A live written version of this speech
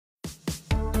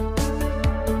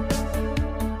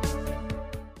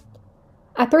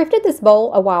I thrifted this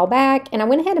bowl a while back, and I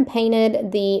went ahead and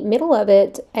painted the middle of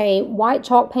it a white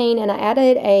chalk paint, and I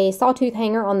added a sawtooth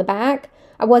hanger on the back.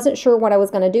 I wasn't sure what I was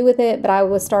going to do with it, but I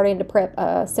was starting to prep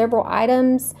several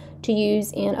items to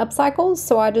use in upcycles,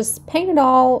 so I just painted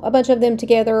a bunch of them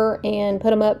together and put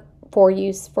them up for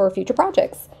use for future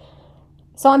projects.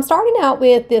 So I'm starting out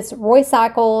with this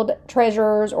Roycycled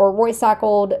Treasures or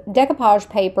Roycycled decoupage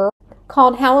paper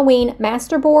called Halloween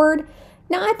Masterboard.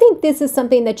 Now, I think this is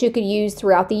something that you could use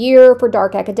throughout the year for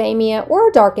Dark Academia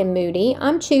or Dark and Moody.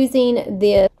 I'm choosing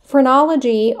the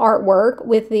phrenology artwork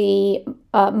with the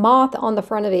moth on the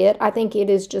front of it. I think it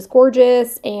is just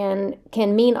gorgeous and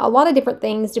can mean a lot of different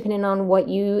things depending on what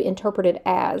you interpret it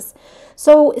as.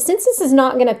 So since this is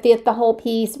not going to fit the whole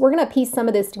piece, we're going to piece some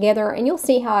of this together, and you'll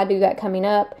see how I do that coming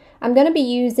up. I'm going to be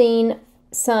using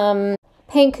some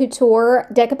Paint Couture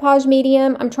decoupage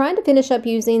medium. I'm trying to finish up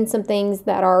using some things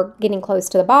that are getting close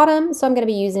to the bottom, so I'm going to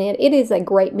be using it. It is a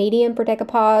great medium for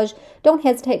decoupage. Don't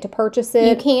hesitate to purchase it.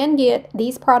 You can get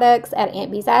these products at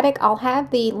Aunt Bee's Attic. I'll have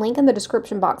the link in the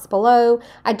description box below.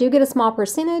 I do get a small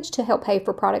percentage to help pay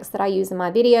for products that I use in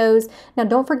my videos. Now,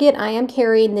 don't forget, I am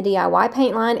carrying the DIY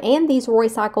paint line and these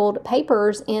Roycycled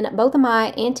papers in both of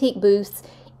my antique booths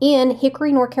in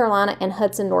Hickory, North Carolina and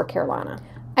Hudson, North Carolina.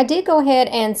 I did go ahead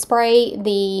and spray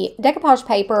the decoupage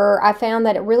paper. I found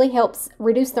that it really helps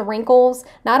reduce the wrinkles.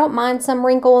 Now, I don't mind some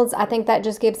wrinkles. I think that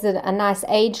just gives it a nice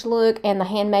aged look and the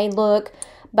handmade look.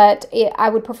 But I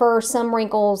would prefer some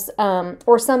wrinkles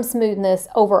or some smoothness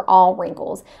over all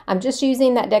wrinkles. I'm just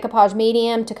using that decoupage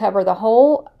medium to cover the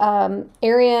whole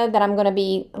area that I'm going to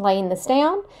be laying this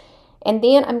down. And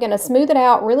then I'm going to smooth it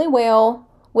out really well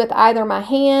with either my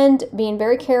hand, being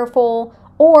very careful,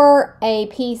 or a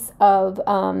piece of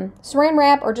saran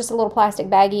wrap or just a little plastic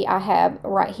baggie I have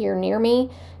right here near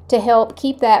me to help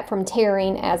keep that from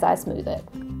tearing as I smooth it.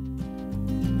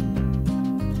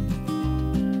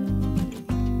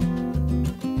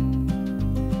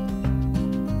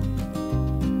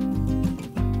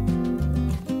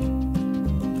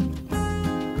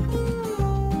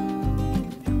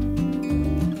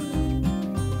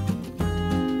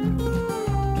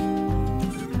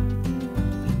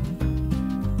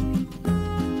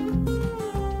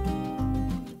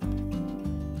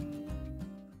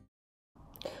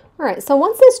 Alright, so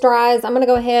once this dries, I'm going to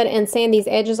go ahead and sand these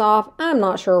edges off. I'm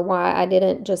not sure why I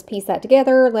didn't just piece that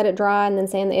together, let it dry, and then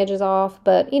sand the edges off.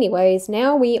 But anyways,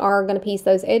 now we are going to piece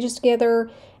those edges together.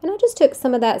 And I just took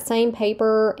some of that same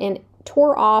paper and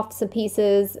tore off some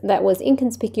pieces that was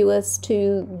inconspicuous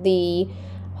to the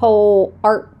whole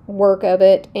artwork of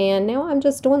it. And now I'm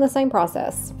just doing the same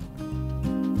process.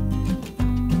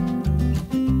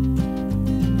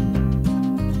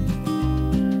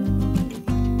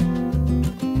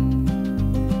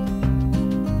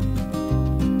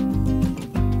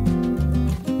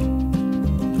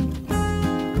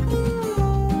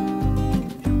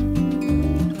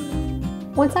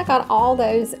 Once I got all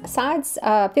those sides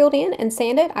filled in and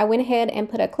sanded, I went ahead and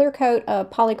put a clear coat of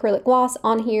polyacrylic gloss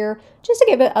on here just to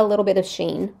give it a little bit of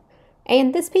sheen.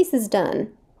 And this piece is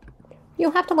done.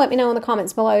 You'll have to let me know in the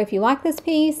comments below if you like this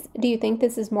piece. Do you think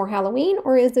this is more Halloween,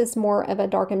 or is this more of a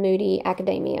Dark and Moody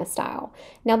Academia style?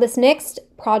 Now, this next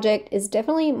project is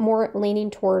definitely more leaning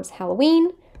towards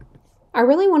Halloween. I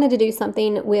really wanted to do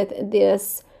something with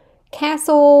this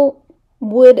castle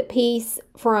wood piece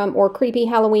from, or creepy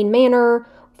Halloween manor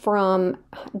from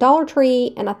Dollar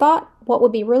Tree, and I thought what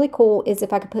would be really cool is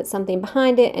if I could put something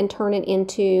behind it and turn it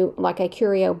into like a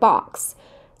curio box.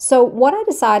 So what I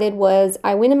decided was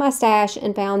I went in my stash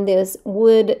and found this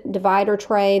wood divider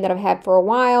tray that I've had for a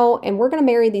while, and we're going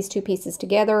to marry these two pieces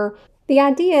together. The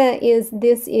idea is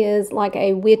this is like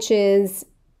a witch's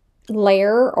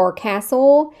lair or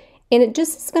castle, and it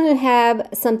just is going to have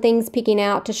some things peeking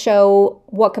out to show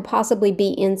what could possibly be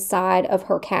inside of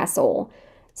her castle.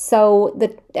 So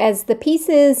as the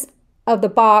pieces of the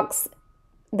box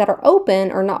that are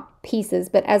open, or not pieces,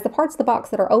 but as the parts of the box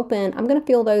that are open, I'm going to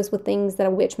fill those with things that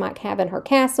a witch might have in her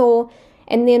castle,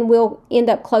 and then we'll end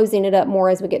up closing it up more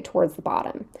as we get towards the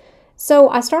bottom. So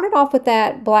I started off with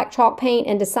that black chalk paint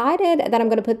and decided that I'm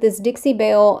going to put this Dixie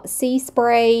Belle Sea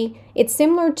Spray. It's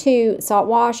similar to Salt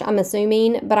Wash, I'm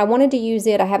assuming, but I wanted to use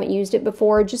it. I haven't used it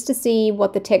before just to see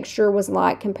what the texture was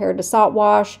like compared to Salt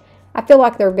Wash. I feel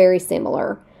like they're very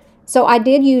similar. So I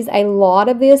did use a lot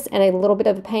of this and a little bit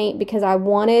of the paint because I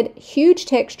wanted huge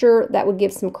texture that would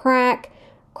give some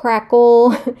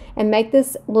crackle, and make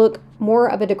this look more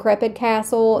of a decrepit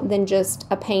castle than just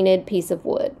a painted piece of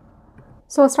wood.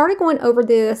 So I started going over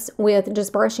this with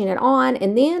just brushing it on,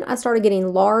 and then I started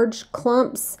getting large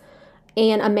clumps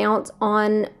and amounts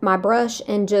on my brush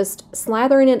and just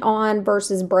slathering it on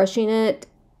versus brushing it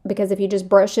because if you just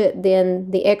brush it,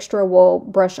 then the extra will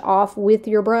brush off with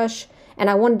your brush. And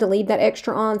I wanted to leave that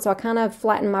extra on, so I kind of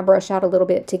flattened my brush out a little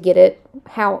bit to get it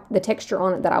the texture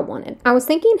on it that I wanted. I was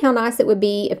thinking how nice it would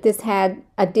be if this had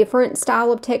a different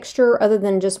style of texture other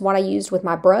than just what I used with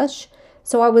my brush.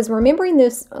 So I was remembering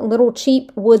this little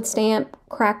cheap wood stamp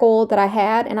crackle that I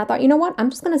had, and I thought, you know what,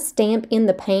 I'm just going to stamp in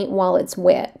the paint while it's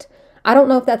wet. I don't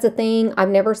know if that's a thing. I've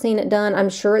never seen it done. I'm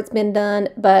sure it's been done,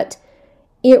 but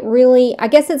it really, I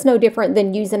guess it's no different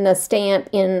than using a stamp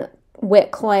in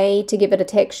wet clay to give it a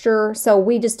texture. So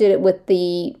we just did it with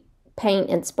the paint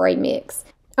and spray mix.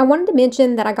 I wanted to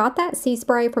mention that I got that sea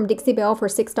spray from Dixie Belle for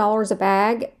 $6 a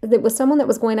bag. It was someone that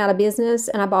was going out of business,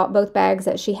 and I bought both bags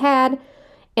that she had.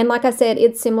 And like I said,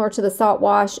 it's similar to the salt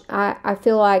wash. I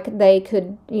feel like they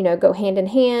could, you know, go hand in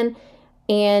hand,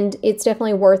 and it's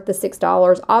definitely worth the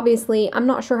 $6. Obviously, I'm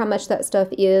not sure how much that stuff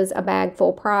is a bag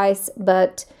full price,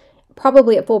 but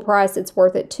probably at full price it's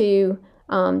worth it too,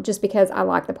 just because I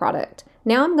like the product.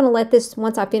 Now I'm going to let this,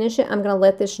 once I finish it, I'm going to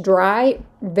let this dry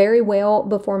very well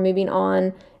before moving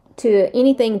on to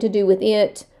anything to do with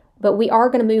it. But we are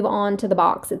going to move on to the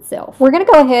box itself. We're going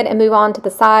to go ahead and move on to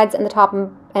the sides and the top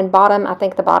and bottom. I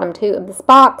think the bottom too of this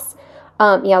box.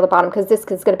 Yeah, the bottom, because this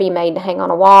is going to be made to hang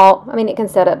on a wall. I mean, it can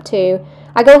set up too.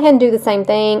 I go ahead and do the same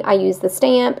thing. I use the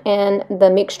stamp and the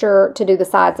mixture to do the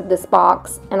sides of this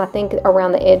box, and I think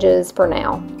around the edges for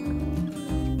now.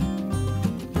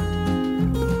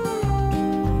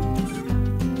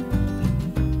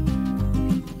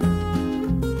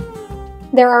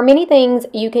 There are many things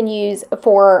you can use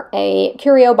for a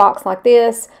curio box like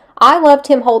this. I love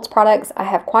Tim Holtz products. I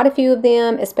have quite a few of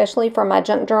them, especially from my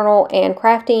junk journal and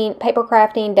crafting, paper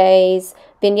crafting days,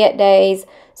 vignette days.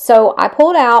 So I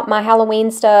pulled out my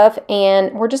Halloween stuff,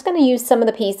 and we're just going to use some of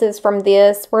the pieces from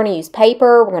this. We're going to use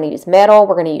paper, we're going to use metal,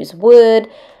 we're going to use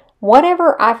wood.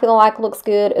 Whatever I feel like looks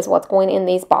good is what's going in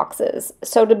these boxes.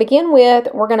 So to begin with,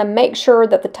 we're going to make sure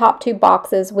that the top two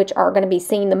boxes, which are going to be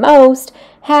seen the most,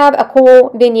 have a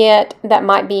cool vignette that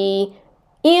might be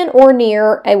in or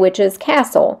near a witch's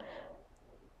castle.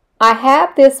 I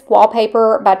have this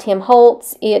wallpaper by Tim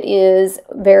Holtz. It is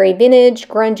very vintage,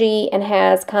 grungy, and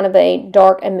has kind of a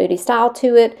dark and moody style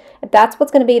to it. That's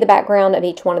what's going to be the background of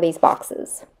each one of these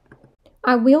boxes.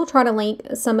 I will try to link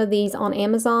some of these on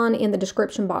Amazon in the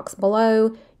description box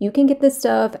below. You can get this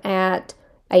stuff at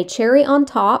A Cherry on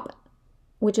Top,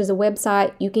 which is a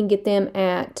website. You can get them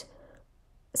at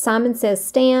Simon Says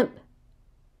Stamp,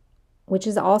 which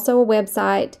is also a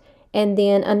website. And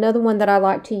then another one that I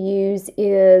like to use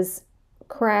is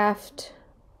Craft.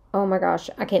 Oh my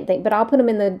gosh, I can't think, but I'll put them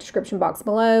in the description box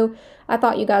below. I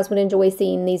thought you guys would enjoy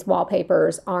seeing these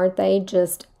wallpapers. Aren't they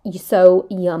just so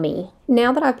yummy?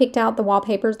 Now that I've picked out the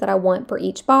wallpapers that I want for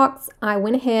each box, I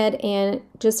went ahead and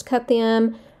just cut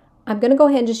them. I'm going to go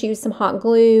ahead and just use some hot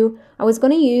glue. I was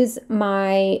going to use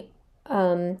my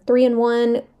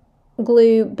 3-in-1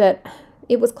 glue, but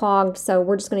it was clogged, so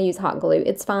we're just going to use hot glue.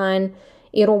 It's fine.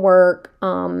 It'll work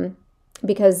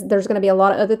because there's going to be a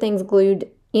lot of other things glued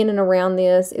in and around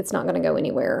this. It's not going to go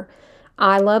anywhere.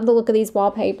 I love the look of these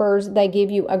wallpapers. They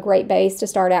give you a great base to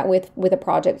start out with a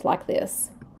project like this.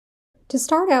 To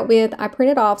start out with, I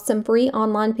printed off some free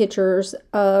online pictures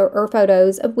or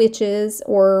photos of witches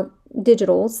or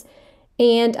digitals,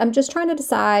 and I'm just trying to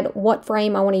decide what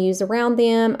frame I want to use around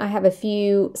them. I have a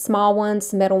few small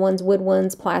ones, metal ones, wood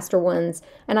ones, plaster ones,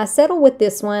 and I settled with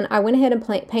this one. I went ahead and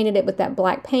painted it with that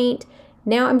black paint.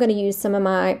 Now I'm going to use some of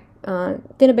my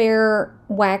Finnabair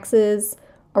waxes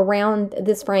around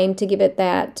this frame to give it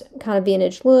that kind of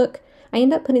vintage look. I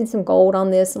end up putting some gold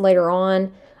on this later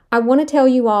on. I want to tell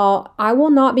you all, I will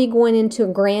not be going into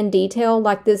grand detail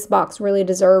like this box really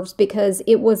deserves because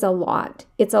it was a lot.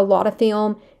 It's a lot of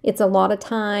film. It's a lot of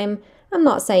time. I'm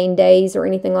not saying days or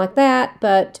anything like that,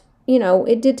 but you know,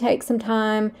 it did take some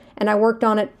time, and I worked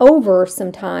on it over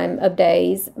some time of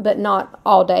days, but not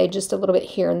all day, just a little bit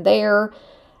here and there.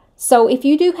 So if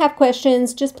you do have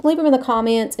questions, just leave them in the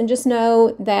comments, and just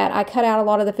know that I cut out a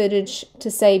lot of the footage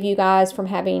to save you guys from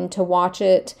having to watch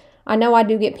it. I know I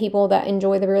do get people that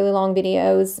enjoy the really long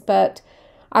videos, but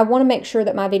I want to make sure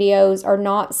that my videos are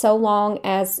not so long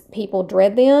as people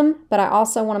dread them, but I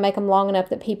also want to make them long enough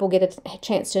that people get a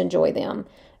chance to enjoy them.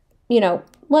 You know,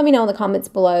 let me know in the comments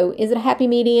below. Is it a happy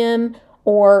medium,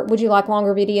 or would you like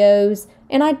longer videos?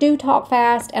 And I do talk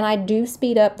fast, and I do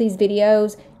speed up these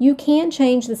videos. You can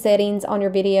change the settings on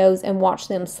your videos and watch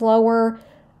them slower.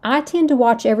 I tend to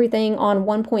watch everything on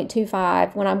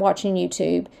 1.25 when I'm watching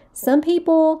YouTube. Some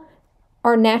people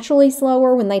are naturally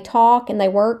slower when they talk and they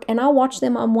work, and I'll watch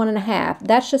them on 1.5.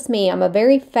 That's just me. I'm a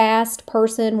very fast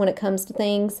person when it comes to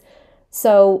things.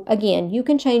 So again, you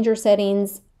can change your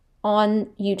settings on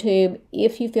YouTube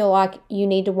if you feel like you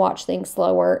need to watch things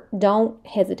slower. Don't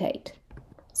hesitate.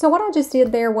 So what I just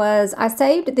did there was I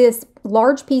saved this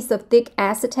large piece of thick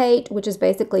acetate, which is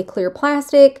basically clear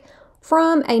plastic,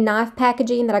 from a knife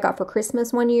packaging that I got for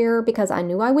Christmas one year because I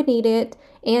knew I would need it.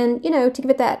 And, you know, to give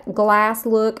it that glass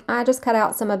look, I just cut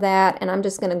out some of that and I'm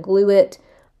just going to glue it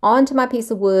onto my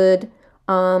piece of wood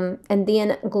and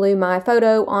then glue my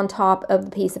photo on top of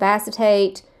the piece of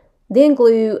acetate, then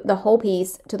glue the whole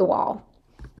piece to the wall.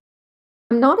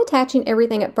 I'm not attaching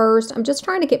everything at first. I'm just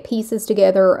trying to get pieces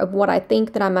together of what I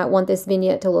think that I might want this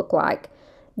vignette to look like.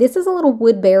 This is a little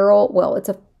wood barrel. Well, it's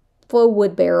a faux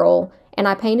wood barrel, and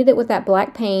I painted it with that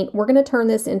black paint. We're going to turn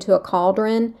this into a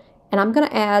cauldron, and I'm going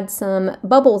to add some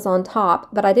bubbles on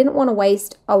top, but I didn't want to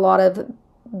waste a lot of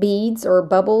beads or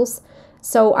bubbles,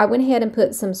 so I went ahead and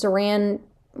put some saran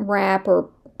wrap or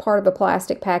part of a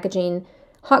plastic packaging,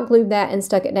 hot glued that and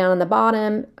stuck it down on the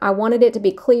bottom. I wanted it to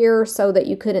be clear so that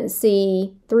you couldn't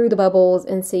see through the bubbles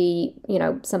and see, you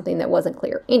know, something that wasn't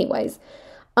clear. Anyways,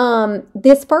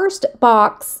 this first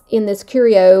box in this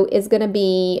curio is going to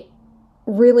be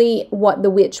really what the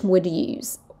witch would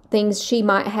use. Things she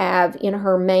might have in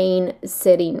her main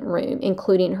sitting room,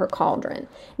 including her cauldron.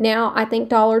 Now, I think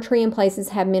Dollar Tree and places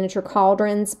have miniature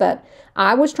cauldrons, but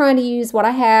I was trying to use what I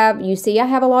have. You see, I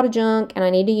have a lot of junk and I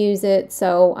need to use it,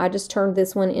 so I just turned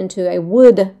this one into a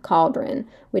wood cauldron,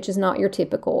 which is not your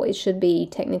typical. It should be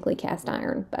technically cast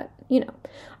iron, but you know.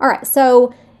 All right,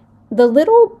 so the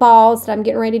little balls that I'm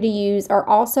getting ready to use are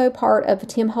also part of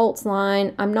Tim Holtz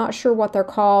line. I'm not sure what they're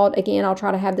called. Again, I'll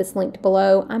try to have this linked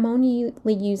below. I'm only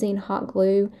using hot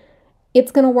glue.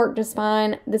 It's going to work just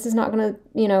fine. This is not going to,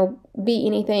 you know, be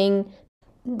anything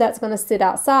that's going to sit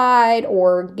outside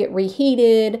or get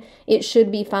reheated. It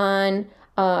should be fine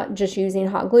just using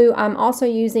hot glue. I'm also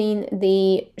using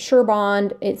the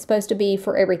SureBond. It's supposed to be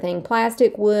for everything,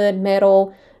 plastic, wood,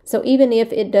 metal. So even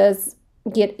if it does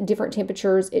get different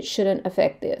temperatures, it shouldn't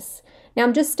affect this. Now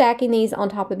I'm just stacking these on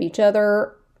top of each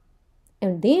other,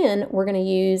 and then we're going to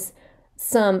use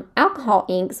some alcohol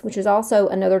inks, which is also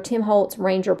another Tim Holtz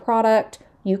Ranger product.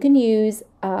 You can use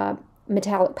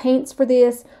metallic paints for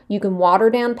this. You can water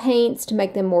down paints to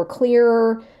make them more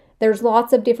clearer. There's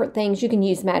lots of different things. You can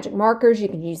use magic markers, you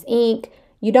can use ink.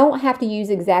 You don't have to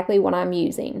use exactly what I'm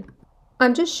using.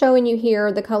 I'm just showing you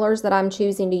here the colors that I'm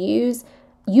choosing to use.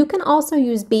 You can also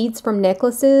use beads from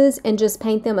necklaces and just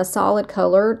paint them a solid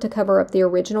color to cover up the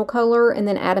original color and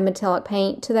then add a metallic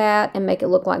paint to that and make it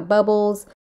look like bubbles.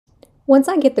 Once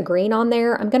I get the green on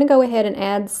there, I'm going to go ahead and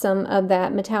add some of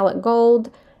that metallic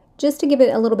gold just to give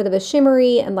it a little bit of a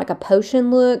shimmery and like a potion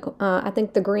look. I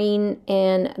think the green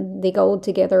and the gold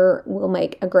together will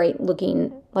make a great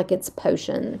looking, like it's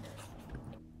potion.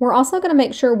 We're also going to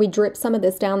make sure we drip some of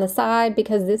this down the side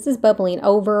because this is bubbling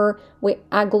over.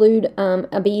 I glued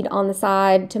a bead on the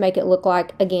side to make it look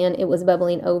like, again, it was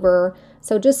bubbling over.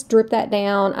 So just drip that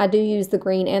down. I do use the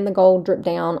green and the gold drip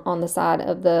down on the side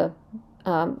of the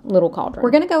little cauldron. We're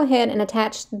going to go ahead and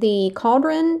attach the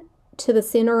cauldron to the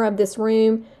center of this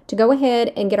room to go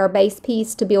ahead and get our base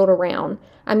piece to build around.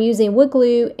 I'm using wood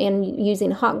glue and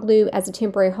using hot glue as a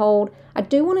temporary hold. I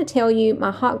do want to tell you my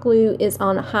hot glue is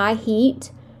on high heat,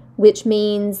 which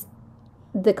means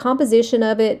the composition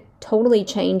of it totally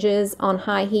changes on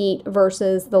high heat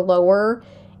versus the lower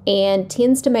and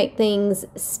tends to make things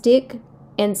stick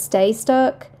and stay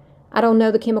stuck. I don't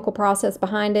know the chemical process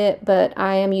behind it, but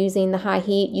I am using the high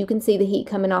heat. You can see the heat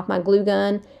coming off my glue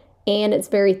gun and it's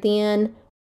very thin.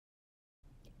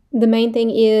 The main thing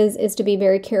is to be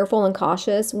very careful and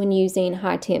cautious when using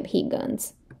high temp heat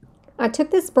guns. I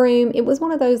took this broom, it was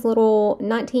one of those little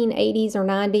 1980s or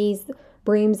 90s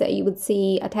brooms that you would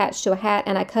see attached to a hat,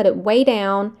 and I cut it way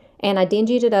down and I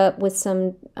dingied it up with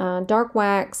some dark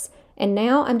wax, and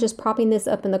now I'm just propping this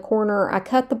up in the corner. I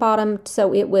cut the bottom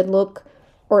so it would look,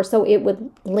 or so it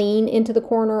would lean into the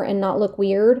corner and not look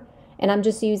weird, and I'm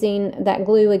just using that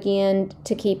glue again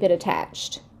to keep it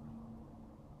attached.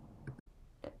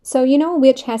 So you know a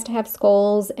witch has to have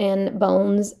skulls and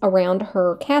bones around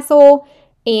her castle,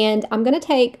 and I'm going to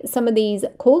take some of these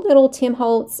cool little Tim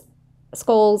Holtz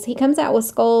skulls. He comes out with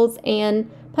skulls and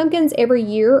pumpkins every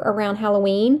year around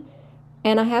Halloween,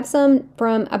 and I have some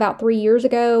from about 3 years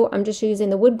ago. I'm just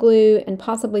using the wood glue and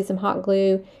possibly some hot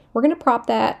glue. We're going to prop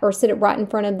that or sit it right in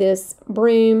front of this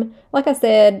broom. Like I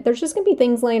said, there's just going to be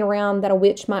things laying around that a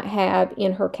witch might have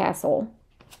in her castle.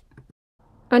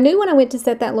 I knew when I went to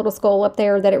set that little skull up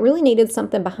there that it really needed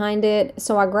something behind it,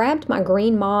 so I grabbed my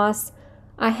green moss.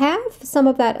 I have some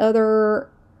of that other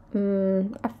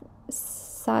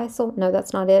sisal, no,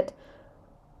 that's not it,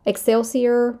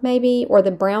 Excelsior maybe, or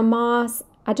the brown moss.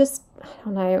 I don't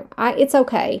know, it's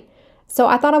okay. So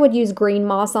I thought I would use green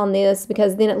moss on this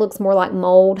because then it looks more like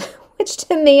mold, which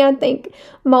to me, I think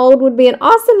mold would be an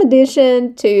awesome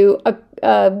addition to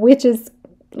a witch's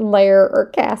lair or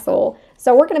castle.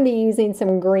 So we're going to be using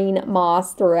some green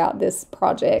moss throughout this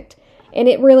project. And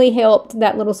it really helped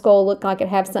that little skull look like it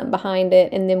had something behind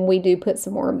it. And then we do put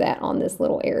some more of that on this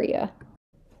little area.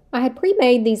 I had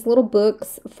pre-made these little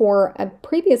books for a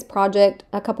previous project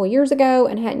a couple years ago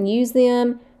and hadn't used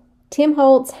them. Tim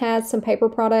Holtz has some paper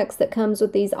products that comes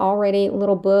with these already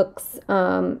little books,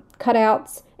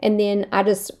 cutouts. And then I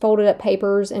just folded up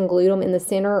papers and glued them in the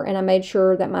center. And I made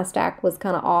sure that my stack was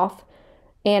kind of off.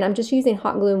 And I'm just using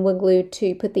hot glue and wood glue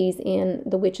to put these in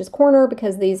the witch's corner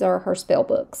because these are her spell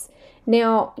books.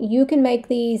 Now, you can make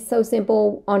these so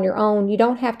simple on your own. You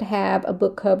don't have to have a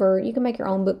book cover. You can make your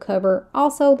own book cover.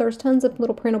 Also, there's tons of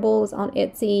little printables on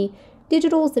Etsy,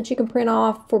 digitals that you can print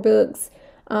off for books.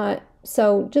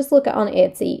 So just look on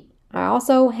Etsy. I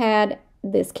also had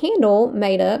this candle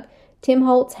made up. Tim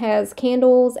Holtz has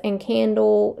candles and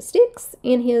candlesticks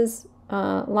in his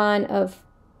line of,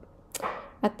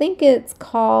 I think it's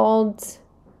called,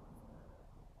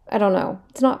 I don't know,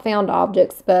 it's not found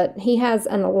objects, but he has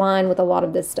a line with a lot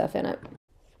of this stuff in it.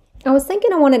 I was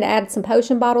thinking I wanted to add some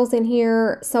potion bottles in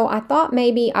here, so I thought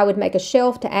maybe I would make a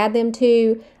shelf to add them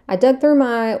to. I dug through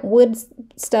my wood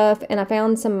stuff and I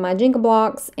found some of my Jenga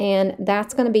blocks, and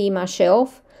that's going to be my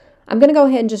shelf. I'm going to go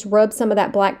ahead and just rub some of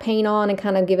that black paint on and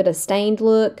kind of give it a stained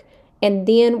look, and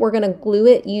then we're going to glue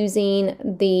it using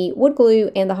the wood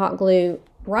glue and the hot glue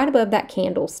right above that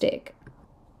candlestick.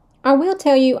 I will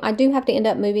tell you, I do have to end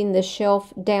up moving this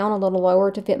shelf down a little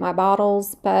lower to fit my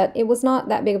bottles, but it was not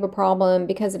that big of a problem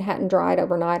because it hadn't dried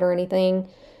overnight or anything.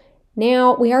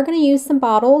 Now, we are going to use some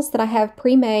bottles that I have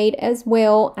pre-made as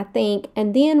well, I think,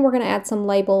 and then we're going to add some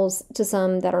labels to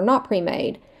some that are not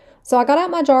pre-made. So I got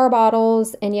out my jar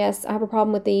bottles, and yes, I have a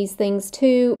problem with these things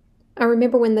too. I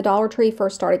remember when the Dollar Tree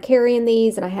first started carrying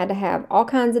these, and I had to have all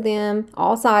kinds of them,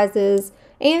 all sizes.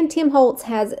 And Tim Holtz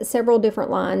has several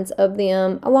different lines of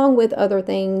them, along with other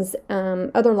things,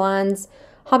 other lines.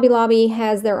 Hobby Lobby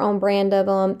has their own brand of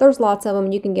them. There's lots of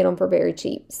them. You can get them for very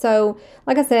cheap. So,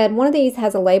 like I said, one of these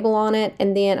has a label on it.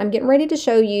 And then I'm getting ready to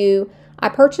show you, I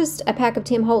purchased a pack of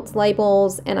Tim Holtz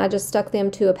labels, and I just stuck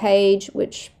them to a page,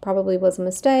 which probably was a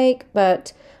mistake,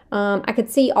 but I could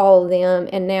see all of them,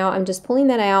 and now I'm just pulling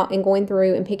that out and going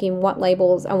through and picking what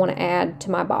labels I want to add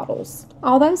to my bottles.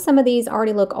 Although some of these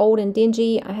already look old and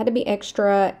dingy, I had to be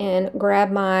extra and grab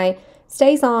my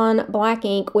Stays On black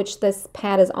ink, which this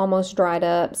pad is almost dried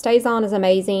up. Stays On is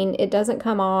amazing. It doesn't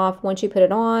come off once you put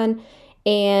it on,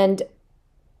 and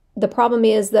the problem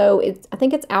is, though, I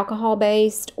think it's alcohol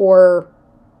based, or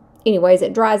anyways,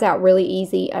 it dries out really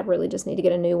easy. I really just need to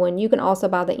get a new one. You can also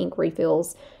buy the ink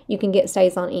refills. You can get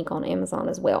Stays On ink on Amazon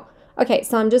as well. Okay,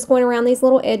 so I'm just going around these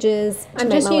little edges. I'm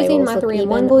just using my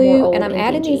 3-in-1 glue, and I'm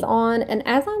adding these on. And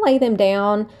as I lay them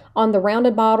down on the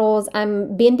rounded bottles,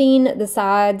 I'm bending the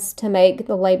sides to make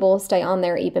the label stay on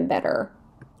there even better.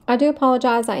 I do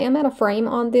apologize. I am out of frame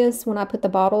on this when I put the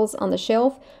bottles on the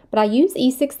shelf, but I use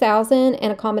E6000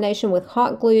 and a combination with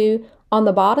hot glue on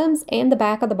the bottoms and the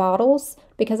back of the bottles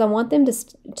because I want them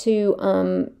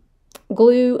to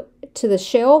glue to the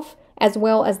shelf as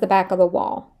well as the back of the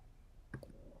wall.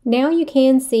 Now you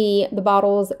can see the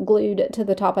bottles glued to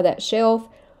the top of that shelf.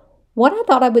 What I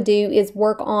thought I would do is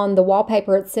work on the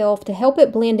wallpaper itself to help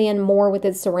it blend in more with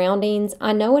its surroundings.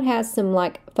 I know it has some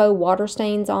like faux water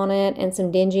stains on it and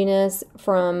some dinginess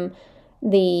from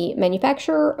the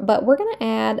manufacturer, but we're going to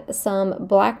add some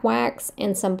black wax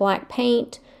and some black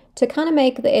paint to kind of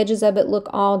make the edges of it look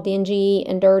all dingy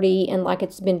and dirty and like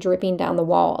it's been dripping down the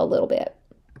wall a little bit.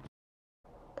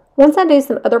 Once I do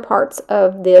some other parts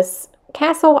of this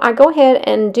castle, I go ahead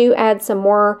and do add some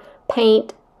more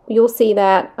paint. You'll see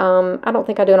that. I don't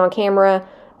think I do it on camera,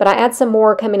 but I add some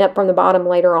more coming up from the bottom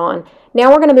later on. Now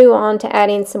we're going to move on to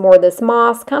adding some more of this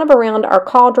moss kind of around our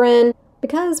cauldron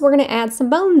because we're going to add some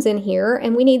bones in here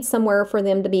and we need somewhere for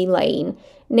them to be laying.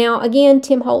 Now again,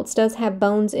 Tim Holtz does have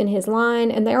bones in his line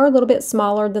and they are a little bit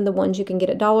smaller than the ones you can get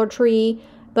at Dollar Tree,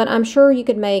 but I'm sure you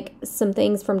could make some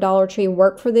things from Dollar Tree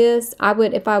work for this. I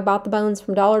would, if I bought the bones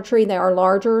from Dollar Tree, they are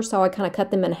larger, so I kind of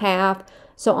cut them in half,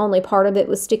 so only part of it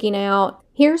was sticking out.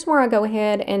 Here's where I go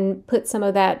ahead and put some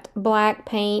of that black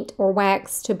paint or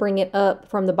wax to bring it up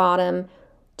from the bottom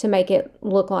to make it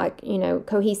look like, you know,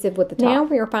 cohesive with the top. Now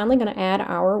we are finally going to add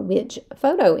our witch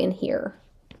photo in here.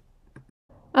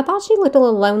 I thought she looked a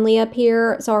little lonely up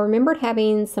here, so I remembered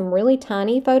having some really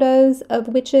tiny photos of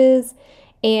witches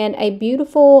and a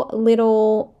beautiful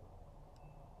little,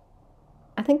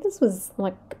 I think this was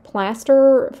like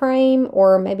plaster frame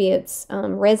or maybe it's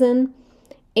resin.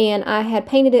 and I had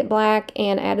painted it black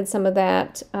and added some of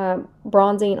that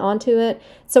bronzing onto it.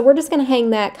 So we're just going to hang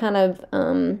that kind of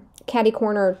catty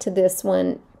corner to this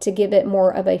one to give it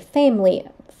more of a family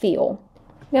feel.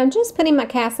 Now I'm just putting my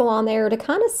castle on there to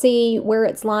kind of see where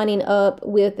it's lining up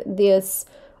with this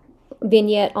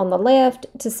vignette on the left,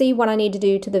 to see what I need to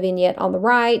do to the vignette on the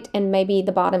right, and maybe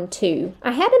the bottom too.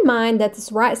 I had in mind that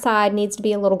this right side needs to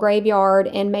be a little graveyard,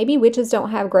 and maybe witches don't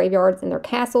have graveyards in their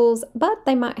castles, but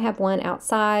they might have one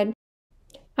outside.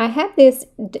 I have this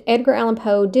Edgar Allan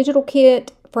Poe digital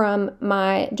kit from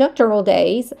my junk journal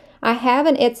days. I have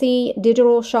an Etsy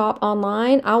digital shop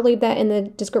online. I'll leave that in the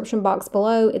description box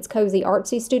below. It's Cozy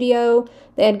Artsy Studio.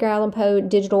 The Edgar Allan Poe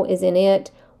digital is in it.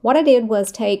 What I did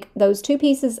was take those two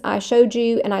pieces I showed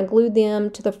you and I glued them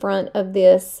to the front of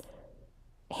this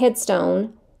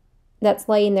headstone that's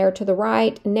laying there to the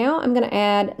right. Now I'm going to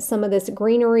add some of this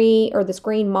greenery or this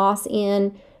green moss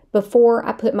in before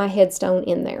I put my headstone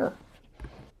in there.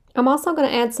 I'm also going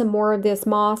to add some more of this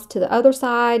moss to the other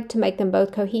side to make them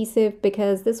both cohesive,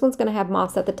 because this one's going to have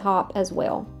moss at the top as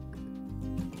well.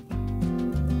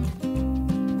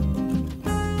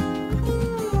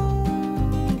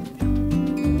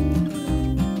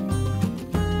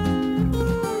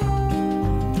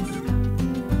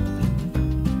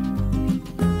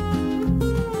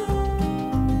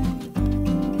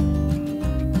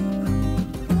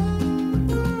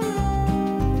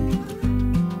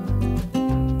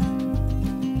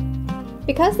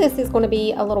 Because this is going to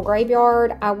be a little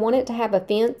graveyard, I want it to have a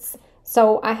fence.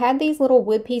 So I had these little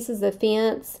wood pieces of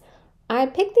fence. I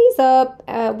picked these up.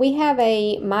 We have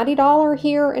a Mighty Dollar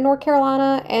here in North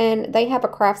Carolina, and they have a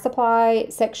craft supply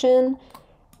section.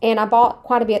 And I bought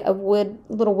quite a bit of wood,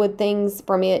 little wood things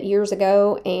from it years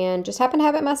ago, and just happened to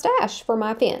have it in my stash for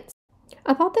my fence.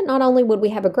 I thought that not only would we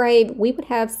have a grave, we would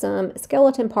have some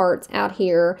skeleton parts out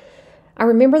here. I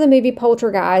remember the movie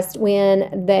Poltergeist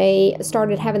when they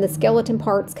started having the skeleton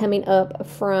parts coming up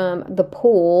from the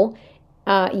pool.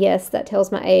 Yes, that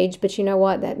tells my age, but you know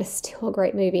what? That is still a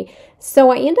great movie.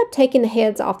 So I end up taking the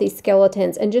heads off these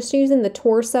skeletons and just using the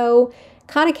torso,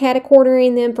 kind of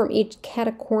catacornering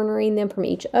them from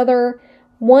each other.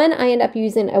 One, I end up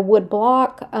using a wood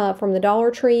block from the Dollar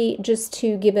Tree just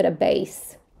to give it a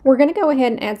base. We're going to go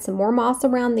ahead and add some more moss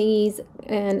around these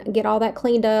and get all that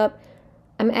cleaned up.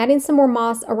 I'm adding some more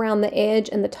moss around the edge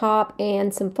and the top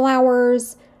and some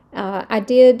flowers.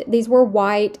 These were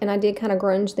white and I did kind of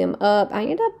grunge them up. I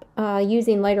ended up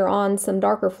using later on some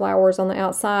darker flowers on the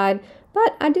outside,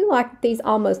 but I do like that these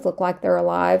almost look like they're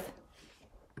alive.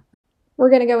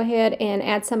 We're going to go ahead and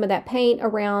add some of that paint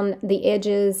around the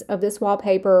edges of this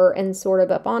wallpaper and sort of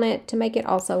up on it to make it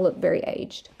also look very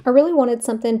aged. I really wanted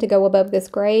something to go above this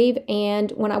grave,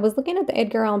 and when I was looking at the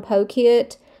Edgar Allan Poe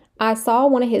kit, I saw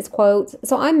one of his quotes.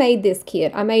 So I made this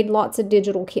kit. I made lots of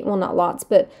digital kit, well, not lots,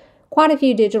 but quite a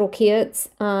few digital kits.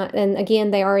 And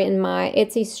again, they are in my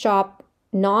Etsy shop,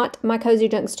 not my Cozy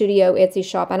Junk Studio Etsy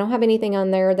shop. I don't have anything on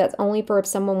there. That's only for if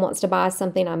someone wants to buy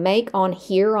something I make on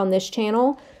here on this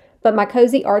channel. But my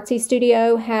Cozy Artsy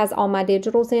Studio has all my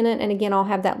digitals in it. And again, I'll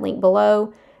have that link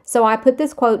below. So I put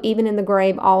this quote, "Even in the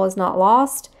grave, all is not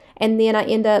lost." And then I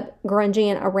end up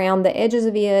grunging around the edges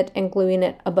of it and gluing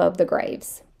it above the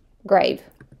grave.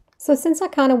 So since I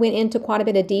kind of went into quite a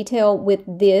bit of detail with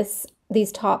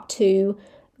these top two,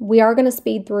 we are going to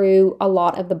speed through a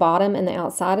lot of the bottom and the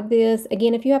outside of this.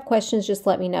 Again, if you have questions, just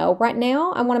let me know. Right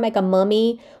now, I want to make a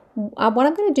mummy. What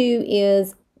I'm going to do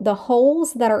is the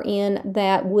holes that are in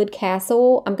that wood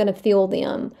castle, I'm going to fill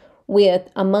them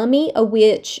with a mummy, a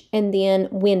witch, and then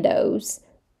windows,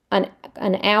 an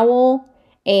owl,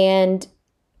 and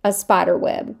a spider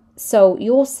web. So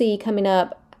you'll see coming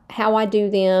up how I do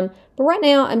them. But right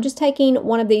now I'm just taking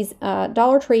one of these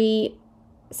Dollar Tree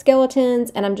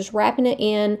skeletons and I'm just wrapping it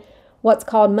in what's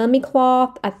called mummy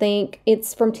cloth. I think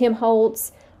it's from Tim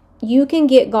Holtz. You can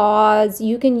get gauze,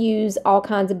 you can use all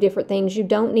kinds of different things. You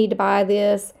don't need to buy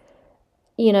this.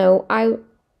 You know, I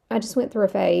just went through a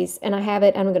phase and I have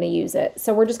it and I'm going to use it.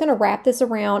 So we're just going to wrap this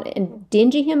around and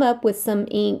dingy him up with some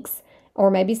inks or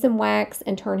maybe some wax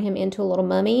and turn him into a little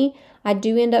mummy. I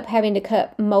do end up having to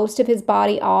cut most of his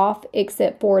body off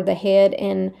except for the head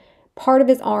and part of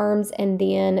his arms and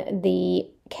then the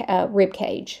rib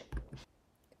cage.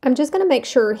 I'm just going to make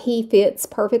sure he fits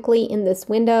perfectly in this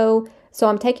window. So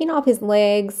I'm taking off his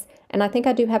legs, and I think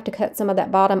I do have to cut some of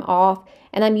that bottom off.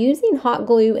 And I'm using hot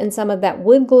glue and some of that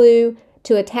wood glue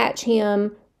to attach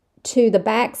him to the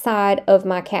back side of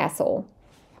my castle.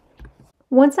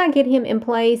 Once I get him in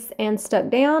place and stuck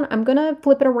down, I'm going to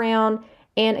flip it around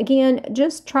and again,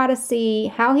 just try to see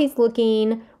how he's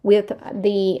looking with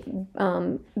the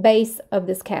base of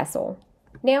this castle.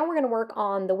 Now we're going to work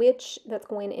on the witch that's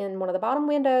going in one of the bottom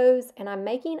windows, and I'm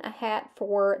making a hat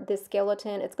for this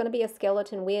skeleton. It's going to be a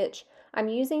skeleton witch. I'm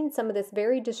using some of this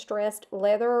very distressed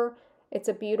leather. It's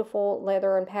a beautiful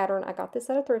leather and pattern. I got this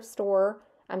at a thrift store.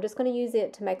 I'm just going to use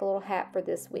it to make a little hat for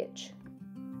this witch.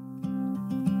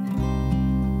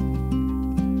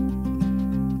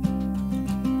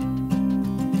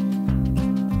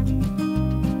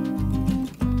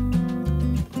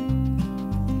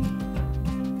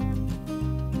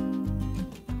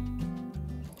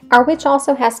 Our witch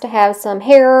also has to have some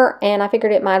hair, and I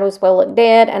figured it might as well look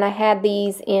dead, and I had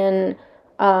these in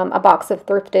a box of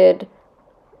thrifted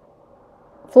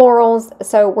florals,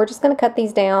 so we're just going to cut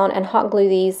these down and hot glue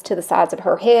these to the sides of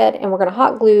her head, and we're going to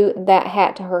hot glue that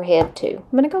hat to her head too.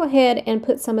 I'm going to go ahead and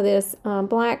put some of this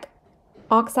black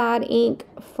oxide ink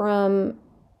from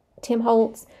Tim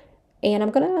Holtz, and I'm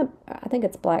going to, I think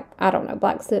it's black, I don't know,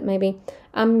 black soot maybe.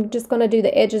 I'm just going to do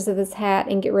the edges of this hat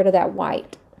and get rid of that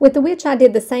white. With the witch, I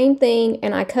did the same thing,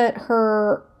 and I cut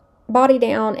her body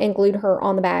down and glued her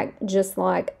on the back, just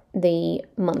like the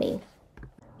mummy.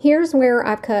 Here's where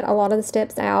I've cut a lot of the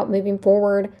steps out moving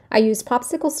forward. I used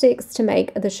popsicle sticks to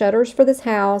make the shutters for this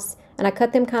house, and I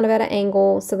cut them kind of at an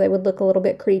angle so they would look a little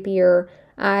bit creepier.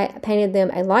 I painted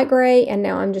them a light gray, and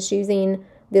now I'm just using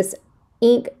this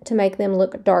ink to make them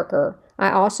look darker. I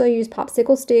also used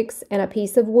popsicle sticks and a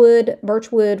piece of wood,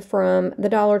 birch wood from the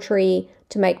Dollar Tree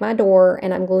to make my door,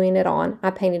 and I'm gluing it on.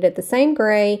 I painted it the same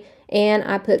gray, and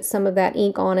I put some of that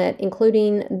ink on it,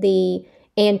 including the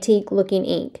antique looking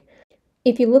ink.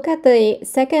 If you look at the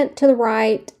second to the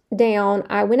right down,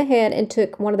 I went ahead and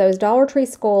took one of those Dollar Tree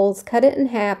skulls, cut it in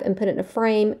half, and put it in a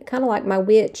frame, kind of like my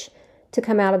witch, to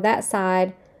come out of that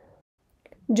side,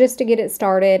 just to get it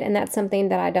started, and that's something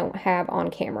that I don't have on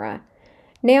camera.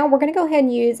 Now we're going to go ahead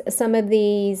and use some of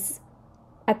these,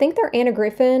 I think they're Anna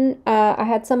Griffin. I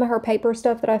had some of her paper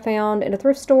stuff that I found in a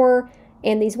thrift store,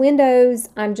 and these windows,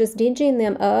 I'm just dingying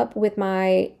them up with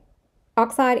my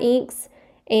oxide inks,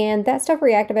 and that stuff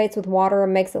reactivates with water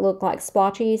and makes it look like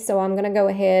splotchy, so I'm going to go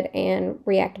ahead and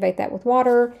reactivate that with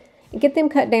water and get them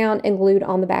cut down and glued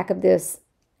on the back of this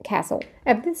castle.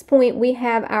 At this point, we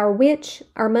have our witch,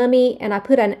 our mummy, and I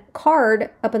put a card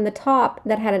up in the top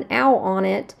that had an owl on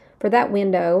it for that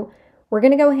window. We're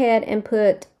going to go ahead and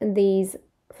put these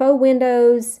faux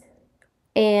windows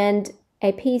and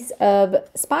a piece of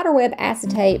spiderweb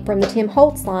acetate from the Tim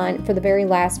Holtz line for the very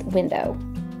last window.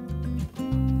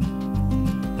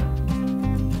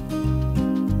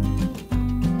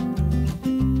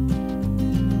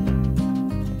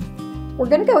 We're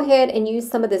going to go ahead and use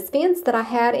some of this fence that I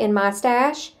had in my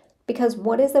stash, because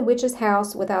what is a witch's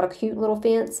house without a cute little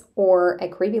fence or a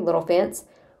creepy little fence?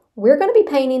 We're going to be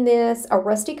painting this a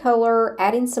rusty color,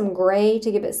 adding some gray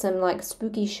to give it some like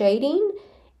spooky shading,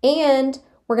 and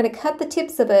we're going to cut the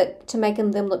tips of it to make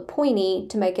them look pointy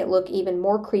to make it look even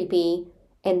more creepy,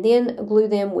 and then glue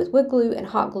them with wood glue and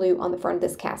hot glue on the front of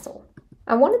this castle.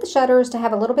 I wanted the shutters to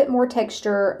have a little bit more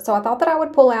texture, so I thought that I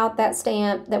would pull out that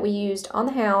stamp that we used on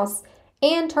the house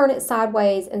and turn it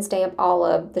sideways and stamp all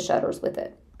of the shutters with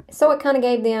it. So it kind of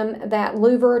gave them that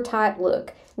louver type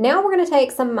look. Now we're going to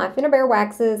take some of my Finnabair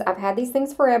waxes. I've had these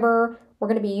things forever. We're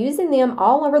going to be using them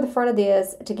all over the front of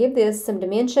this to give this some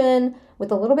dimension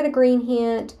with a little bit of green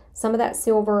hint, some of that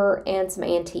silver, and some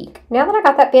antique. Now that I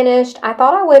got that finished, I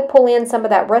thought I would pull in some of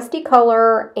that rusty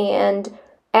color and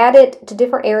add it to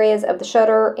different areas of the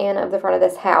shutter and of the front of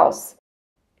this house.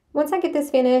 Once I get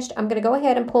this finished, I'm going to go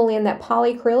ahead and pull in that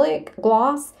polyacrylic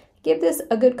gloss, give this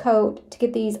a good coat to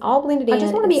get these all blended in. I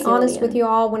just want to be honest with you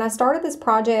all. When I started this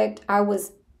project, I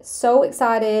was so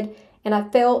excited and I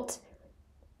felt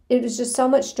it was just so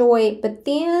much joy, but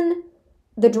then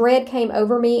the dread came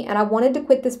over me and I wanted to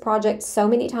quit this project so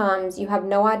many times. You have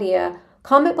no idea.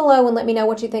 Comment below and let me know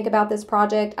what you think about this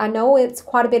project. I know it's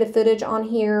quite a bit of footage on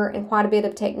here and quite a bit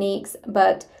of techniques,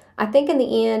 but I think in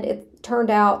the end it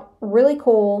turned out really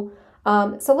cool.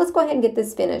 So let's go ahead and get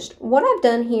this finished. What I've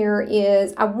done here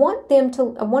is I want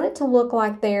it to look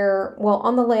like they're, well,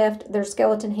 on the left there's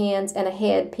skeleton hands and a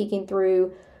head peeking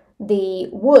through the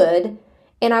wood,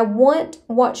 and I want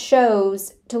what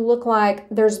shows to look like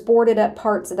there's boarded up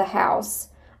parts of the house,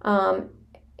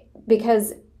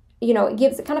 because you know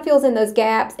it kind of fills in those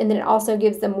gaps, and then it also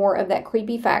gives them more of that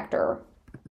creepy factor.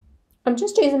 I'm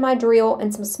just using my drill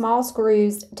and some small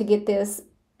screws to get this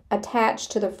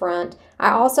attached to the front.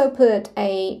 I also put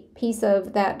a piece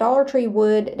of that Dollar Tree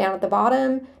wood down at the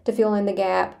bottom to fill in the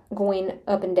gap going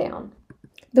up and down.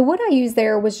 The wood I used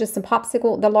there was just some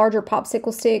the larger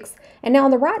popsicle sticks, and now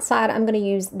on the right side I'm going to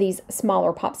use these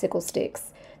smaller popsicle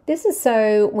sticks. This is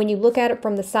so when you look at it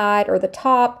from the side or the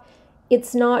top,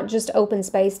 it's not just open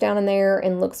space down in there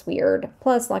and looks weird.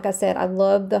 Plus, like I said, I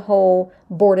love the whole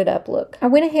boarded up look. I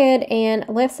went ahead and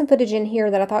left some footage in here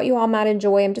that I thought you all might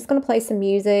enjoy. I'm just going to play some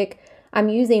music. I'm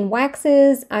using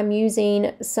waxes. I'm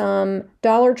using some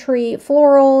Dollar Tree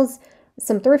florals,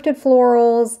 some thrifted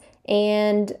florals,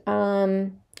 and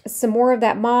some more of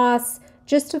that moss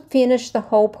just to finish the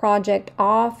whole project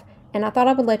off. And I thought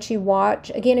I would let you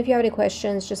watch. Again, if you have any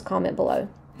questions, just comment below.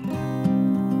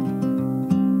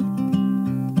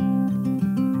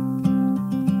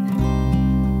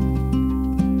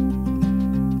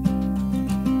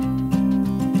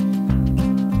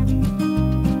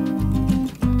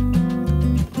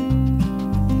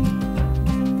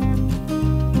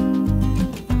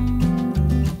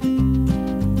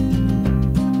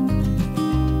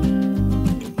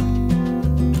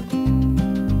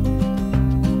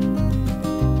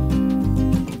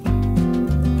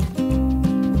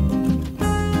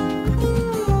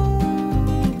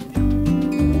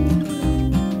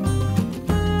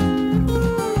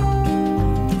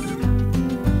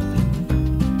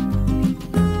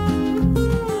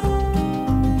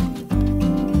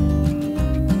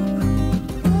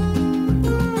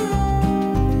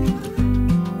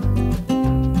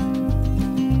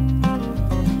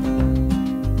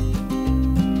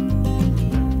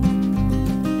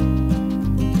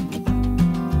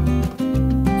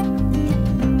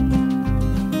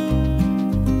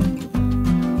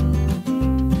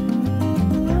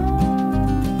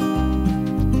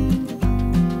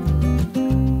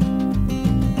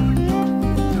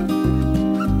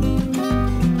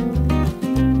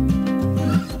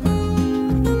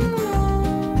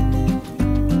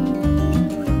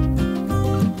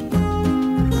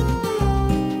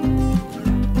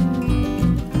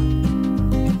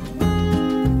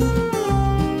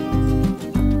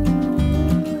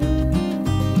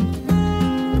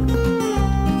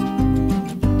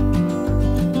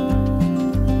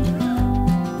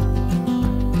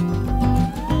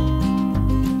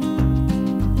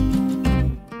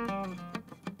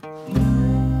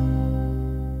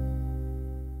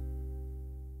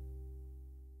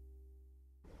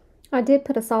 I did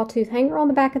put a sawtooth hanger on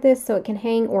the back of this so it can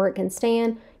hang or it can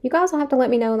stand. You guys will have to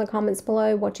let me know in the comments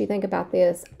below what you think about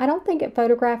this. I don't think it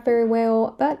photographed very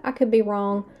well, but I could be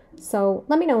wrong. So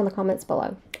let me know in the comments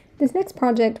below. This next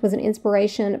project was an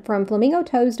inspiration from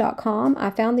flamingotoes.com. I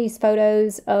found these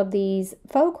photos of these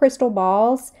faux crystal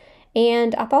balls,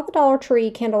 and I thought the Dollar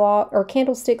Tree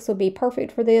candlesticks would be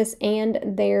perfect for this, and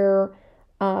their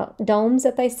domes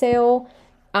that they sell.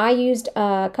 I used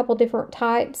a couple different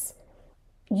types.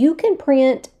 You can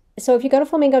print, so if you go to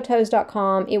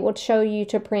flamingotoes.com, it will show you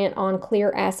to print on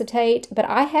clear acetate, but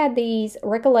I had these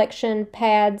recollection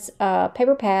pads,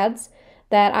 paper pads,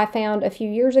 that I found a few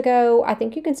years ago. I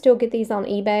think you can still get these on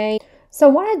eBay. So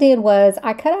what I did was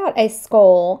I cut out a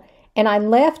skull and I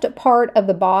left part of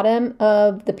the bottom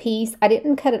of the piece. I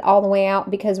didn't cut it all the way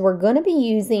out because we're going to be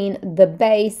using the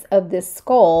base of this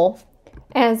skull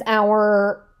as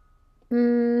our,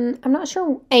 I'm not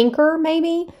sure, anchor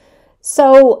maybe.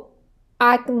 So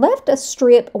I left a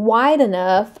strip wide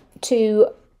enough to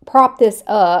prop this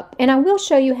up, and I will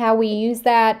show you how we use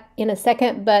that in a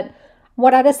second, but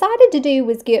what I decided to do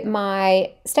was get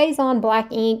my Stays On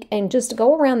black ink and just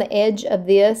go around the edge of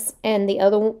this and the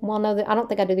other one, I don't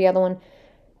think I do the other one,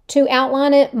 to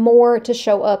outline it more to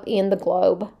show up in the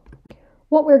globe.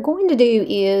 What we're going to do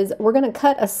is we're going to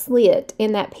cut a slit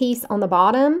in that piece on the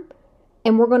bottom,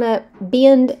 and we're going to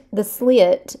bend the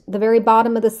slit, the very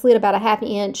bottom of the slit, about a ½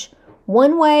 inch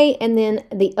one way and then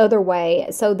the other way,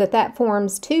 so that that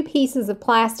forms two pieces of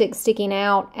plastic sticking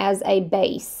out as a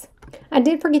base. I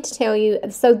did forget to tell you,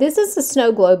 so this is the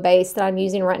snow globe base that I'm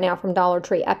using right now from Dollar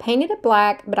Tree. I painted it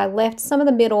black, but I left some of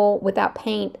the middle without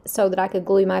paint so that I could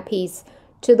glue my piece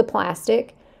to the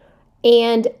plastic.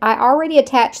 And I already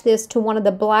attached this to one of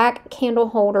the black candle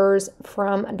holders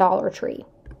from Dollar Tree.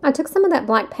 I took some of that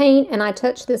black paint and I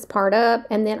touched this part up,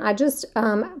 and then I just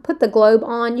put the globe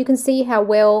on. You can see how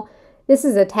well this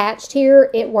is attached here.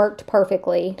 It worked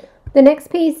perfectly. The next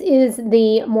piece is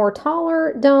the more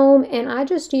taller dome, and I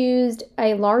just used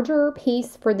a larger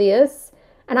piece for this.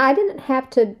 And I didn't have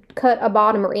to cut a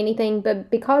bottom or anything,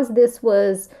 but because this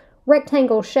was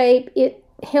rectangle shape, it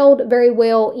held very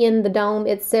well in the dome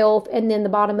itself, and then the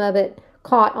bottom of it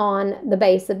caught on the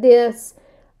base of this.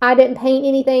 I didn't paint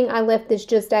anything. I left this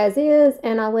just as is,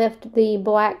 and I left the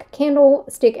black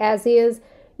candlestick as is.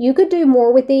 You could do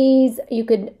more with these. You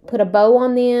could put a bow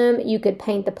on them. You could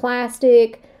paint the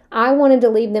plastic. I wanted to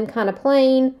leave them kind of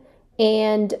plain,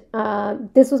 and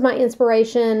this was my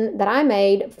inspiration that I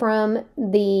made from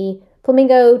the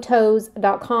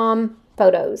flamingotoes.com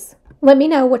photos. Let me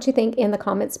know what you think in the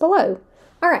comments below.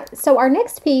 All right, so our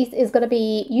next piece is going to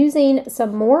be using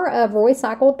some more of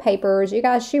Roycycled papers. You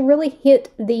guys, she really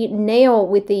hit the nail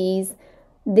with these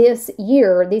this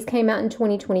year. These came out in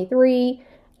 2023.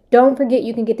 Don't forget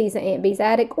you can get these at Aunt Bee's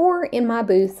Attic or in my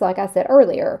booths, like I said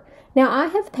earlier. Now, I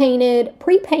have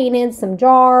pre-painted some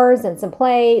jars and some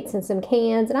plates and some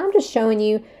cans, and I'm just showing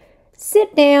you,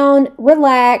 sit down,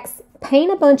 relax,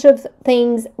 paint a bunch of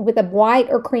things with a white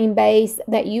or cream base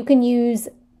that you can use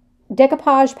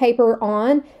decoupage paper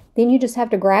on. Then you just have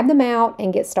to grab them out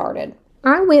and get started.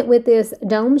 I went with this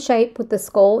dome shape with the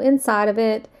skull inside of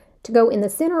it to go in the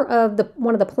center of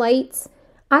one of the plates.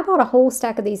 I bought a whole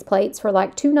stack of these plates for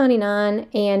like $2.99,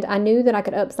 and I knew that I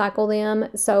could upcycle them,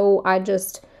 so I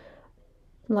just,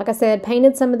 like I said,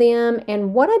 painted some of them.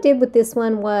 And what I did with this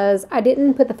one was, I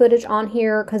didn't put the footage on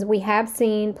here because we have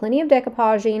seen plenty of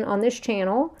decoupaging on this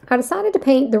channel. I decided to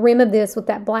paint the rim of this with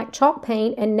that black chalk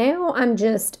paint, and now I'm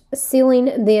just sealing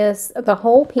the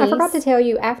whole piece. I forgot to tell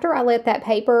you, after I let that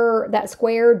paper, that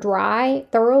square, dry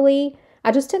thoroughly,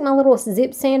 I just took my little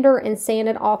zip sander and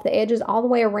sanded off the edges all the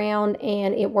way around,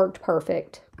 and it worked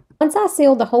perfect. Once I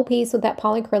sealed the whole piece with that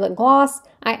polyacrylic gloss,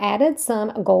 I added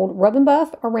some gold rub and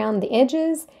buff around the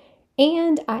edges,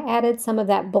 and I added some of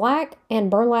that black and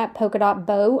burlap polka dot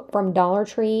bow from Dollar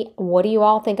Tree. What do you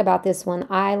all think about this one?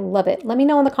 I love it. Let me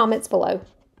know in the comments below.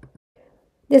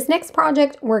 This next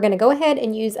project, we're going to go ahead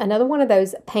and use another one of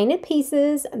those painted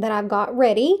pieces that I've got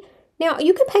ready. Now,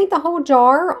 you can paint the whole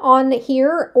jar on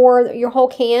here or your whole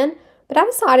can, but I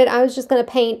decided I was just going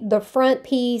to paint the front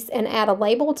piece and add a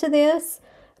label to this.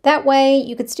 That way,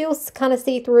 you could still kind of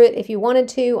see through it if you wanted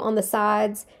to on the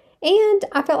sides. And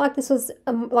I felt like this was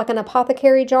like an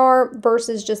apothecary jar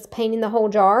versus just painting the whole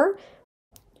jar.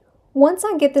 Once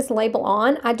I get this label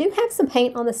on, I do have some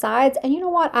paint on the sides, and you know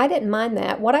what? I didn't mind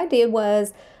that. What I did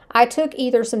was I took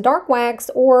either some dark wax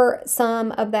or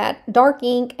some of that dark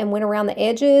ink and went around the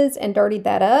edges and dirtied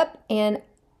that up, and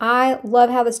I love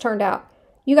how this turned out.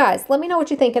 You guys, let me know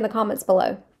what you think in the comments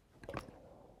below.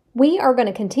 We are going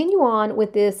to continue on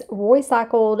with this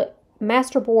Roycycled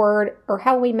Masterboard or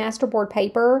Halloween Masterboard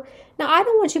paper. Now, I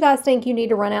don't want you guys to think you need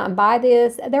to run out and buy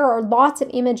this. There are lots of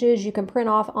images you can print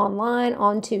off online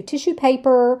onto tissue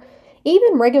paper,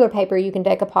 even regular paper you can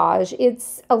decoupage.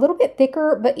 It's a little bit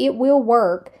thicker, but it will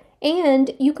work. And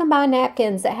you can buy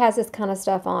napkins that has this kind of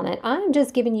stuff on it. I'm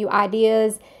just giving you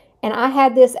ideas, and I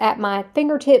had this at my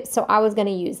fingertips, so I was going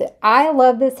to use it. I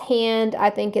love this hand.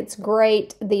 I think it's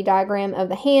great, the diagram of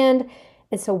the hand.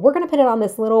 And so we're going to put it on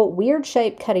this little weird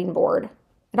shaped cutting board.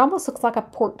 It almost looks like a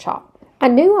pork chop. I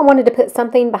knew I wanted to put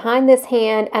something behind this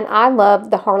hand, and I love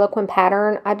the Harlequin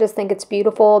pattern. I just think it's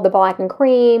beautiful. The black and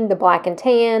cream, the black and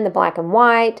tan, the black and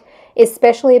white,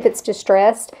 especially if it's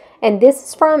distressed. And this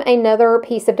is from another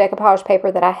piece of decoupage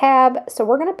paper that I have. So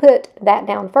we're going to put that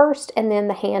down first and then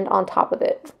the hand on top of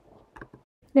it.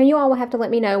 Now you all will have to let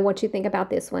me know what you think about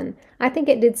this one. I think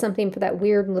it did something for that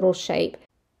weird little shape.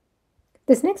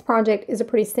 This next project is a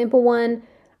pretty simple one.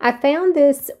 I found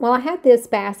this, well, I had this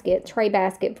basket, tray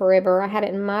basket forever. I had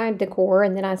it in my decor,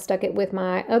 and then I stuck it with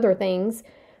my other things.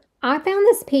 I found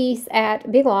this piece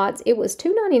at Big Lots. It was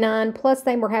 $2.99, plus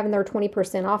they were having their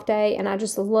 20% off day, and I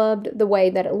just loved the way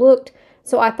that it looked.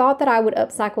 So I thought that I would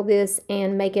upcycle this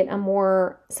and make it a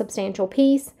more substantial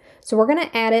piece. So we're going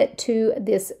to add it to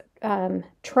this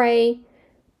tray.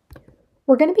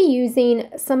 We're going to be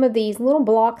using some of these little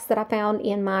blocks that I found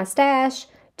in my stash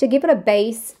to give it a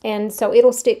base, and so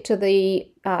it'll stick to the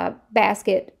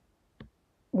basket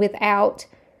without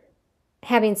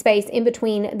having space in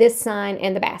between this sign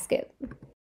and the basket.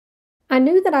 I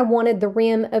knew that I wanted the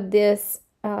rim of this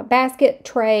basket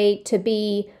tray to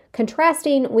be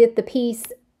contrasting with the piece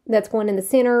that's going in the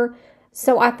center.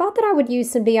 So I thought that I would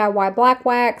use some DIY black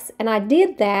wax, and I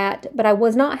did that, but I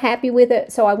was not happy with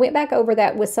it. So I went back over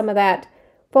that with some of that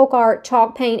folk art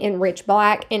chalk paint in rich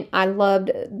black, and I loved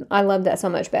that so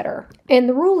much better. And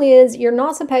the rule is you're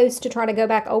not supposed to try to go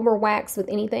back over wax with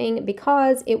anything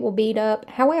because it will bead up.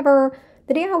 However,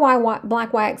 the DIY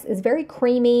black wax is very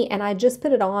creamy, and I just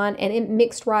put it on and it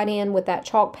mixed right in with that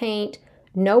chalk paint.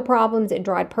 No problems. It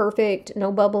dried perfect.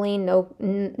 No bubbling.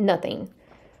 Nothing.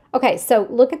 Okay, so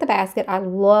look at the basket. I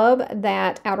love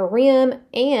that outer rim,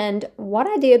 and what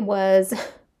I did was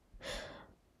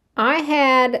I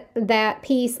had that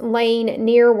piece laying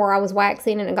near where I was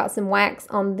waxing, and it got some wax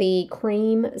on the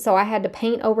cream, so I had to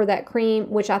paint over that cream,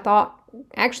 which I thought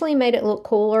actually made it look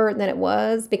cooler than it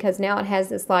was, because now it has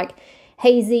this like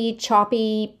hazy,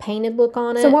 choppy, painted look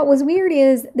on it. So what was weird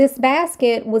is this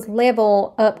basket was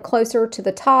level up closer to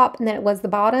the top than it was the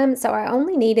bottom, so I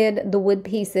only needed the wood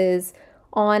pieces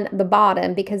on the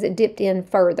bottom because it dipped in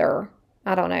further.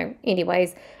 I don't know.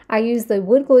 Anyways, I used the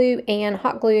wood glue and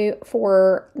hot glue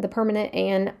for the permanent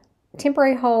and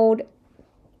temporary hold.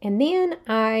 And then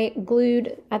I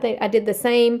glued, I think I did the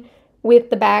same with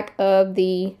the back of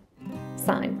the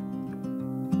sign.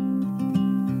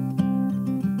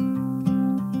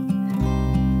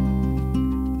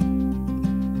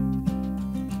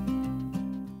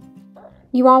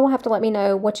 You all will have to let me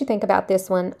know what you think about this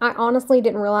one. I honestly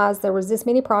didn't realize there was this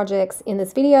many projects in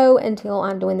this video until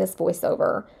I'm doing this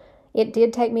voiceover. It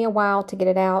did take me a while to get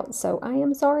it out, so I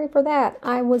am sorry for that.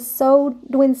 I was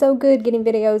doing so good getting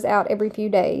videos out every few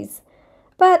days,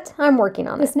 but I'm working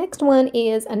on it. This next one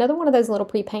is another one of those little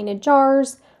pre-painted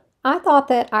jars. I thought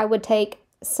that I would take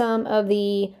some of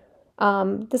the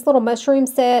this little mushroom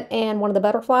set and one of the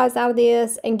butterflies out of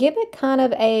this and give it kind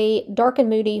of a dark and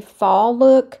moody fall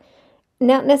look.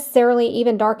 Not necessarily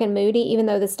even dark and moody, even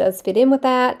though this does fit in with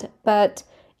that, but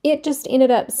it just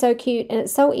ended up so cute and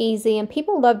it's so easy, and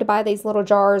people love to buy these little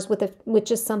jars with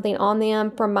just something on them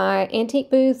from my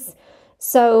antique booths.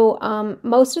 So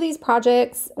most of these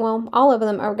projects, well, all of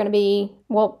them are going to be,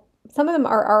 well, some of them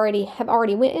have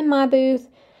already went in my booth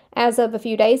as of a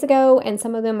few days ago, and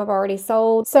some of them have already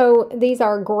sold. So these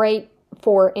are great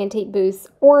for antique booths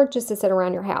or just to sit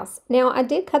around your house. Now, I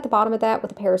did cut the bottom of that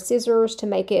with a pair of scissors to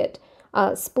make it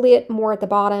split more at the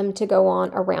bottom to go on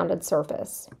a rounded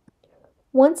surface.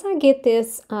 Once I get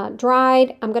this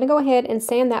dried, I'm going to go ahead and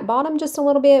sand that bottom just a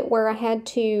little bit where I had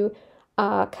to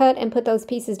cut and put those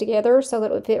pieces together so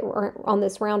that it would fit on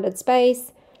this rounded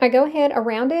space. I go ahead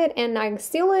around it and I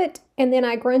seal it, and then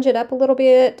I grunge it up a little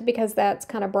bit because that's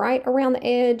kind of bright around the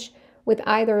edge with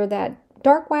either that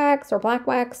dark wax or black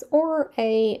wax, or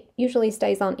usually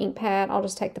stays on ink pad. I'll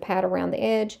just take the pad around the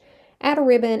edge, add a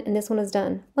ribbon, and this one is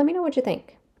done. Let me know what you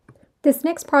think. This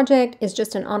next project is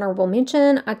just an honorable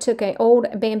mention. I took an old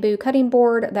bamboo cutting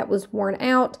board that was worn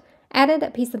out, added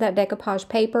a piece of that decoupage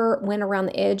paper, went around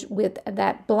the edge with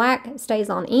that black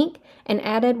stays on ink, and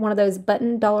added one of those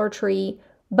button Dollar Tree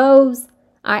bows.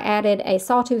 I added a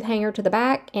sawtooth hanger to the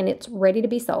back, and it's ready to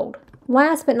be sold.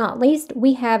 Last but not least,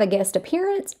 we have a guest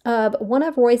appearance of one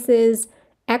of Royce's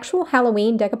actual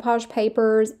Halloween decoupage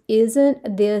papers.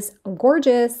 Isn't this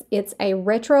gorgeous? It's a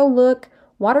retro look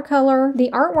watercolor. The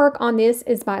artwork on this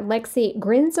is by Lexi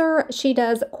Grinzer. She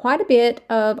does quite a bit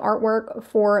of artwork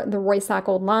for the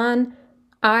ROYCYCLED line.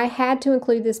 I had to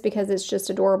include this because it's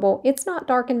just adorable. It's not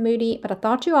dark and moody, but I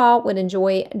thought you all would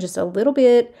enjoy just a little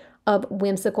bit of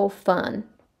whimsical fun.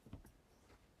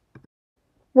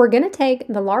 We're going to take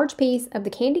the large piece of the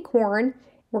candy corn.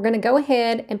 We're going to go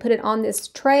ahead and put it on this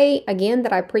tray, again,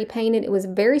 that I pre-painted. It was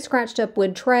a very scratched up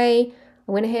wood tray.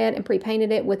 I went ahead and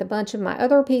pre-painted it with a bunch of my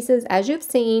other pieces, as you've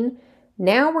seen.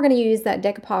 Now we're going to use that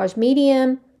decoupage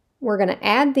medium. We're going to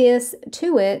add this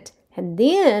to it, and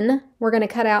then we're going to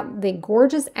cut out the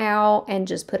gorgeous owl and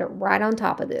just put it right on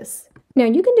top of this. Now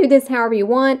you can do this however you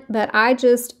want, but I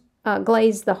just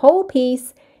glazed the whole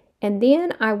piece, and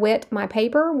then I wet my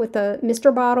paper with a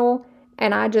mister bottle,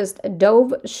 and I just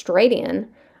dove straight in.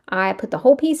 I put the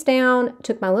whole piece down,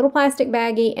 took my little plastic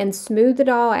baggie, and smoothed it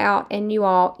all out, and you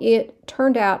all, it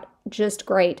turned out just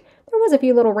great. There was a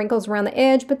few little wrinkles around the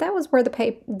edge, but that was where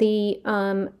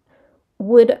the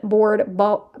wood board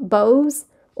bows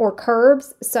or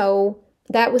curves, so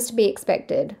that was to be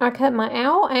expected. I cut my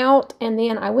owl out, and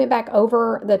then I went back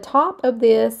over the top of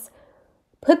this,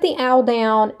 put the owl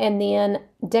down, and then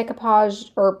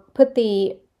decoupage, or put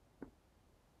the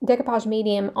decoupage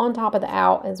medium on top of the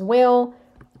owl as well.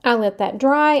 I let that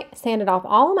dry, sanded off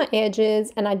all of my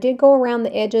edges, and I did go around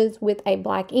the edges with a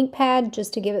black ink pad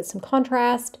just to give it some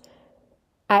contrast.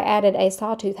 I added a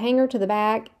sawtooth hanger to the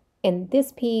back, and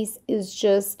this piece is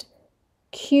just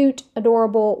cute,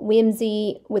 adorable,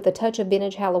 whimsy with a touch of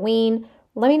vintage Halloween.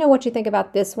 Let me know what you think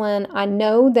about this one. I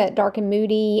know that Dark and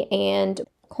Moody and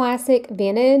classic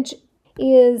vintage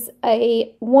is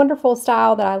a wonderful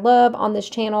style that I love on this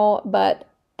channel, but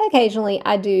occasionally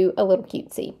I do a little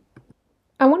cutesy.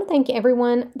 I want to thank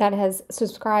everyone that has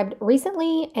subscribed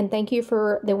recently, and thank you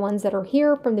for the ones that are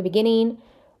here from the beginning.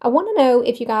 I want to know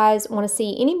if you guys want to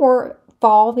see any more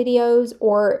fall videos,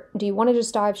 or do you want to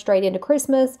just dive straight into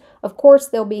Christmas? Of course,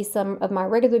 there'll be some of my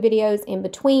regular videos in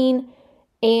between.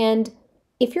 And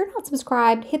if you're not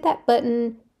subscribed, hit that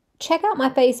button. Check out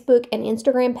my Facebook and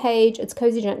Instagram page. It's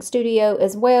Cozy Junk Studio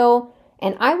as well.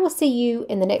 And I will see you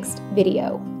in the next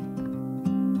video.